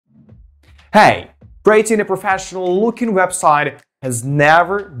Hey, creating a professional-looking website has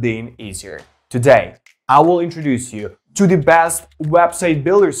never been easier. Today, I will introduce you to the best website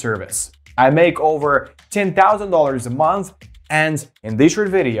builder service. I make over $10,000 a month, and in this short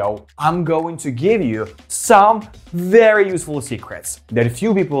video, I'm going to give you some very useful secrets that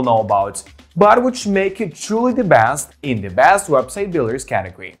few people know about, but which make you truly the best in the best website builders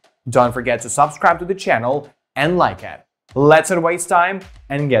category. Don't forget to subscribe to the channel and like it. Let's not waste time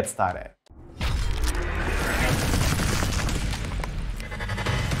and get started.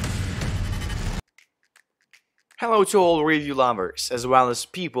 Hello to all review lovers, as well as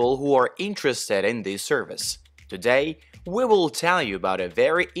people who are interested in this service. Today, we will tell you about a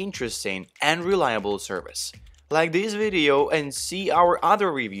very interesting and reliable service. Like this video and see our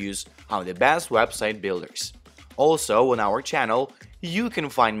other reviews on the best website builders. Also on our channel, you can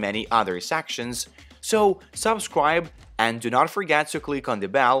find many other sections, so subscribe and do not forget to click on the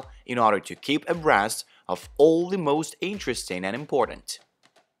bell in order to keep abreast of all the most interesting and important.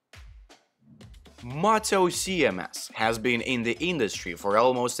 Moto CMS has been in the industry for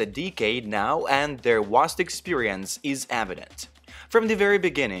almost a decade now, and their vast experience is evident. From the very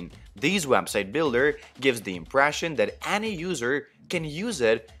beginning, this website builder gives the impression that any user can use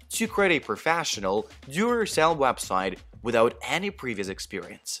it to create a professional, do-it-yourself website without any previous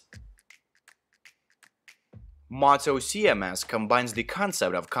experience. Moto CMS combines the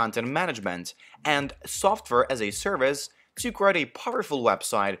concept of content management and software as a service to create a powerful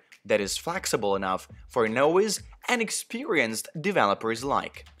website that is flexible enough for novice and experienced developers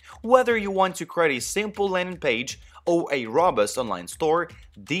alike. Whether you want to create a simple landing page or a robust online store,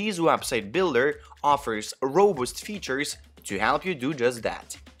 this website builder offers robust features to help you do just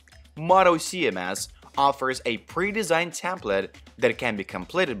that. Moto CMS offers a pre-designed template that can be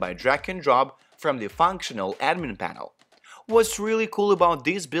completed by drag and drop from the functional admin panel. What's really cool about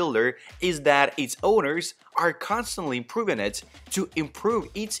this builder is that its owners are constantly improving it to improve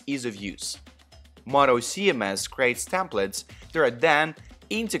its ease of use. Moto CMS creates templates that are then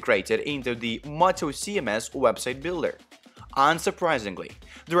integrated into the Moto CMS website builder. Unsurprisingly,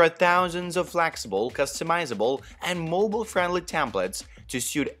 there are thousands of flexible, customizable, and mobile-friendly templates to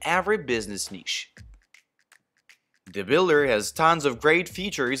suit every business niche. The builder has tons of great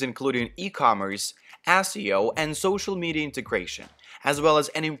features including e-commerce, SEO, and social media integration, as well as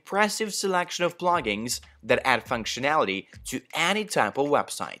an impressive selection of plugins that add functionality to any type of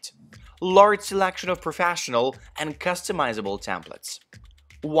website. Large selection of professional and customizable templates.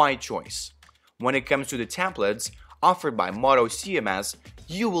 Wide choice. When it comes to the templates offered by Moto CMS,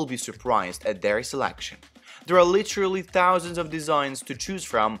 you will be surprised at their selection. There are literally thousands of designs to choose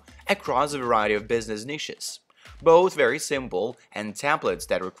from across a variety of business niches. Both very simple, and templates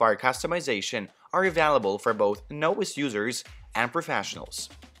that require customization are available for both novice users and professionals.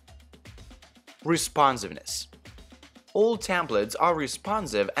 Responsiveness. All templates are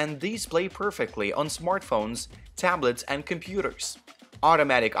responsive and display perfectly on smartphones, tablets, and computers.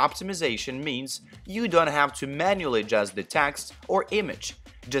 Automatic optimization means you don't have to manually adjust the text or image.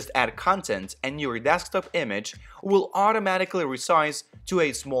 Just add content and your desktop image will automatically resize to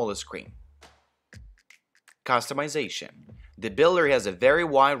a smaller screen. Customization. The builder has a very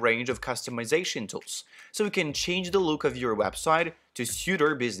wide range of customization tools, so you can change the look of your website to suit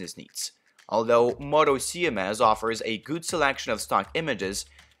your business needs. Although Moto CMS offers a good selection of stock images,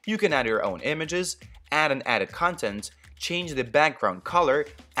 you can add your own images, add and added content, change the background color,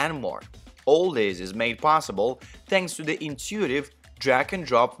 and more. All this is made possible thanks to the intuitive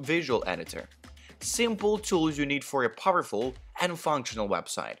drag-and-drop visual editor. Simple tools you need for a powerful and functional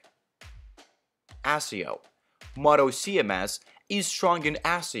website. SEO. Moto CMS is strong in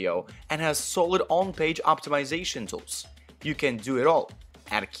SEO and has solid on-page optimization tools. You can do it all: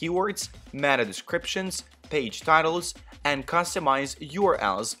 add keywords, meta descriptions, page titles, and customize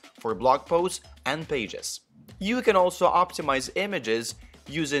URLs for blog posts and pages. You can also optimize images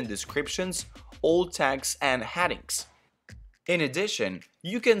using descriptions, alt tags, and headings. In addition,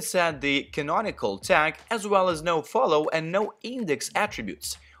 you can set the canonical tag as well as no follow and no index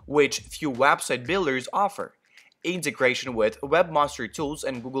attributes, which few website builders offer. Integration with webmaster tools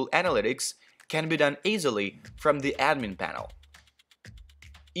and Google Analytics can be done easily from the admin panel.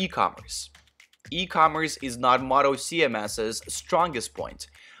 E-commerce. E-commerce is not Moto CMS's strongest point,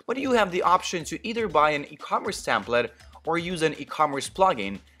 but you have the option to either buy an e-commerce template or use an e-commerce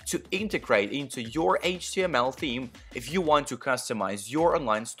plugin to integrate into your HTML theme if you want to customize your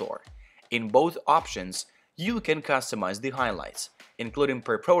online store. In both options, you can customize the highlights, including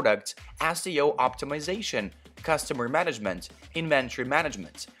per product, SEO optimization, customer management, inventory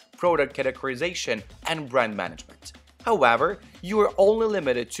management, product categorization, and brand management. However, you are only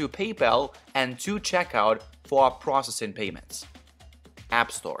limited to PayPal and to checkout for processing payments.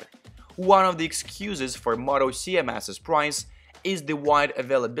 App Store. One of the excuses for Moto CMS's price is the wide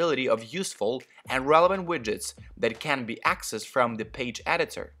availability of useful and relevant widgets that can be accessed from the page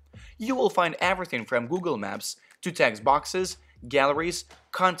editor. You will find everything from Google Maps to text boxes, galleries,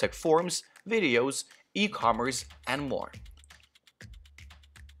 contact forms, videos, e-commerce, and more.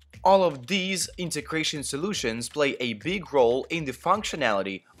 All of these integration solutions play a big role in the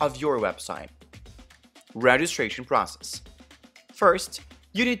functionality of your website. Registration process. First,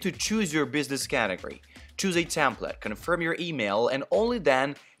 you need to choose your business category, choose a template, confirm your email, and only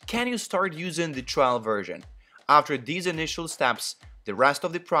then can you start using the trial version. After these initial steps, the rest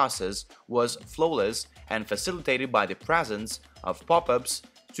of the process was flawless and facilitated by the presence of pop-ups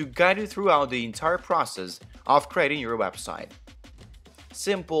to guide you throughout the entire process of creating your website.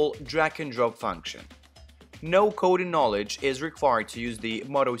 Simple drag-and-drop function. No coding knowledge is required to use the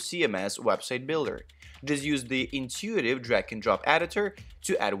Moto CMS website builder. Just use the intuitive drag-and-drop editor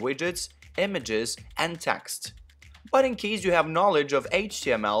to add widgets, images, and text. But in case you have knowledge of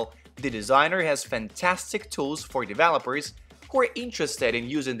HTML, the designer has fantastic tools for developers who are interested in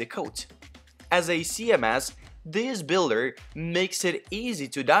using the code. As a CMS, this builder makes it easy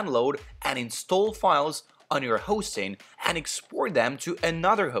to download and install files on your hosting and export them to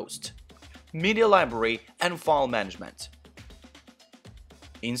another host. Media library and file management.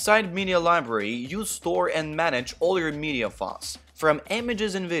 Inside Media Library, you store and manage all your media files, from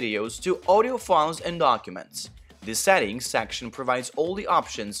images and videos to audio files and documents. The Settings section provides all the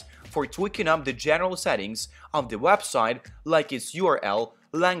options for tweaking up the general settings of the website, like its URL,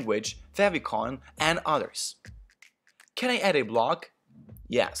 language, favicon, and others. Can I add a blog?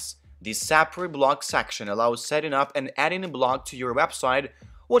 Yes. The separate blog section allows setting up and adding a blog to your website,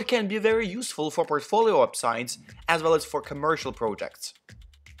 what can be very useful for portfolio websites as well as for commercial projects.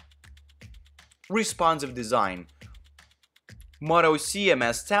 Responsive design. Moto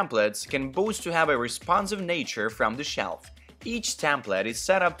CMS templates can boast to have a responsive nature from the shelf. Each template is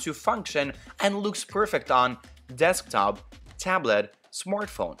set up to function and looks perfect on desktop, tablet,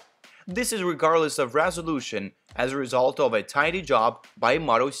 smartphone. This is regardless of resolution as a result of a tidy job by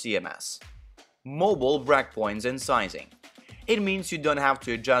Moto CMS. Mobile breakpoints and sizing. It means you don't have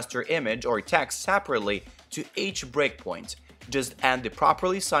to adjust your image or text separately to each breakpoint. Just add the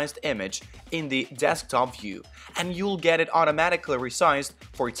properly sized image in the desktop view, and you'll get it automatically resized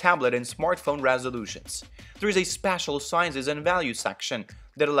for tablet and smartphone resolutions. There is a special sizes and values section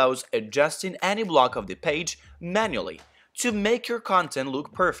that allows adjusting any block of the page manually to make your content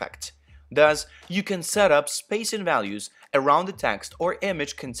look perfect. Thus, you can set up spacing values around the text or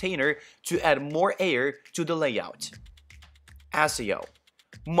image container to add more air to the layout. SEO.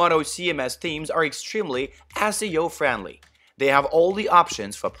 Moto CMS themes are extremely SEO friendly. They have all the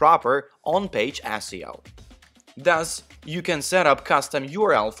options for proper on-page SEO. Thus, you can set up custom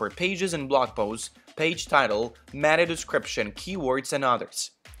URL for pages and blog posts, page title, meta description, keywords, and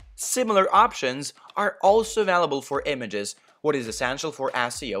others. Similar options are also available for images, what is essential for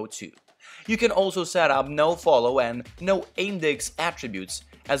SEO too. You can also set up no-follow and no-index attributes,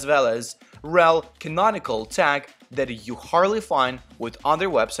 as well as rel canonical tag that you hardly find with other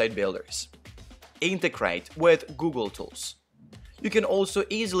website builders. Integrate with Google tools. You can also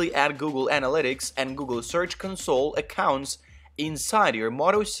easily add Google Analytics and Google Search Console accounts inside your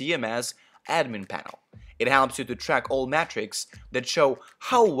Moto CMS admin panel. It helps you to track all metrics that show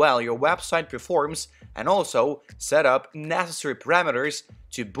how well your website performs and also set up necessary parameters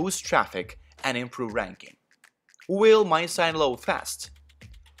to boost traffic and improve ranking. Will my site load fast?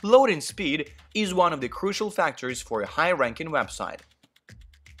 Loading speed is one of the crucial factors for a high-ranking website.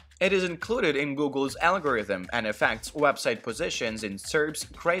 It is included in Google's algorithm and affects website positions in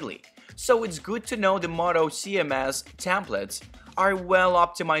SERPs greatly, so it's good to know the Moto CMS templates are well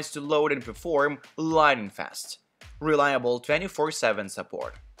optimized to load and perform lightning fast. Reliable 24/7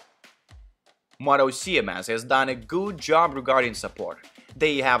 support. Moto CMS has done a good job regarding support.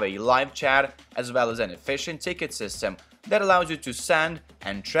 They have a live chat as well as an efficient ticket system that allows you to send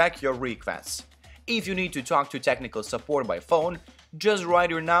and track your requests. If you need to talk to technical support by phone, just write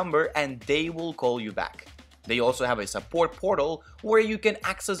your number and they will call you back. They also have a support portal where you can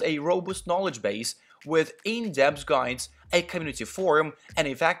access a robust knowledge base with in-depth guides, a community forum, and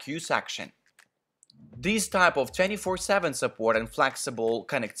a FAQ section. This type of 24/7 support and flexible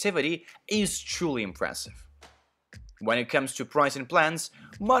connectivity is truly impressive. When it comes to pricing plans,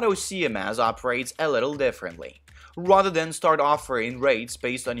 Moto CMS operates a little differently. Rather than start offering rates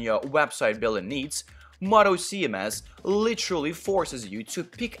based on your website building needs, Moto CMS literally forces you to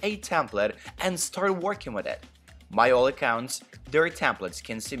pick a template and start working with it. By all accounts, their templates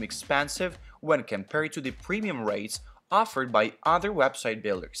can seem expensive when compared to the premium rates offered by other website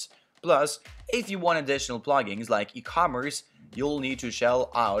builders. Plus, if you want additional plugins like e-commerce, you'll need to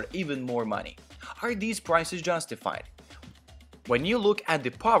shell out even more money. Are these prices justified? When you look at the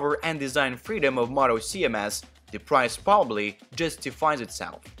power and design freedom of Moto CMS, the price probably justifies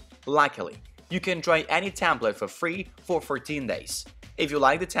itself. Luckily, you can try any template for free for 14 days. If you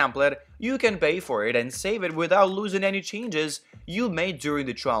like the template, you can pay for it and save it without losing any changes you made during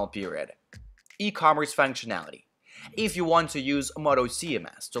the trial period. E-commerce functionality. If you want to use Moto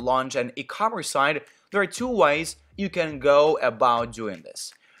CMS to launch an e-commerce site, there are two ways you can go about doing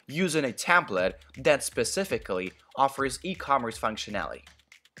this. Using a template that specifically offers e-commerce functionality.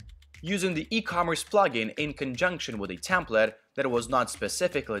 Using the e-commerce plugin in conjunction with a template that was not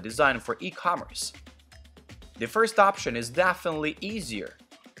specifically designed for e-commerce. The first option is definitely easier.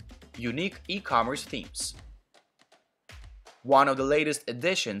 Unique e-commerce themes. One of the latest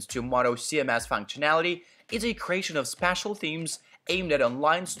additions to Moto CMS functionality is a creation of special themes aimed at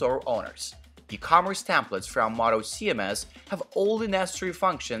online store owners. E-commerce templates from Moto CMS have all the necessary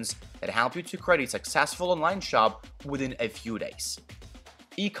functions that help you to create a successful online shop within a few days.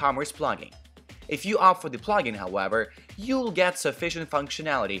 E-commerce plugin. If you opt for the plugin, however, you'll get sufficient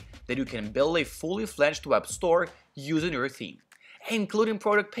functionality that you can build a fully fledged web store using your theme, including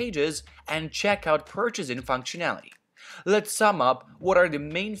product pages and checkout purchasing functionality. Let's sum up what are the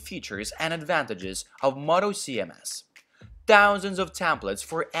main features and advantages of Moto CMS. Thousands of templates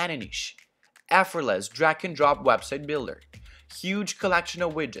for any niche. Effortless drag-and-drop website builder. Huge collection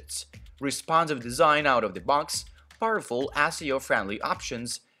of widgets. Responsive design out of the box. Powerful SEO-friendly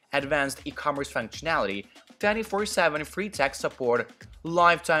options. Advanced e-commerce functionality. 24/7 free tech support.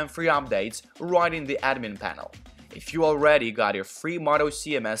 Lifetime free updates right in the admin panel. If you already got your free Moto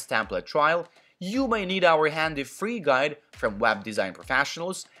CMS template trial, you may need our handy free guide from web design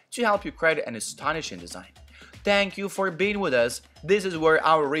professionals to help you create an astonishing design. Thank you for being with us. This is where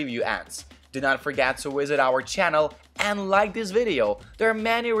our review ends. Do not forget to visit our channel and like this video. There are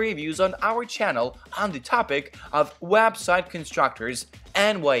many reviews on our channel on the topic of website constructors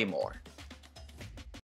and way more.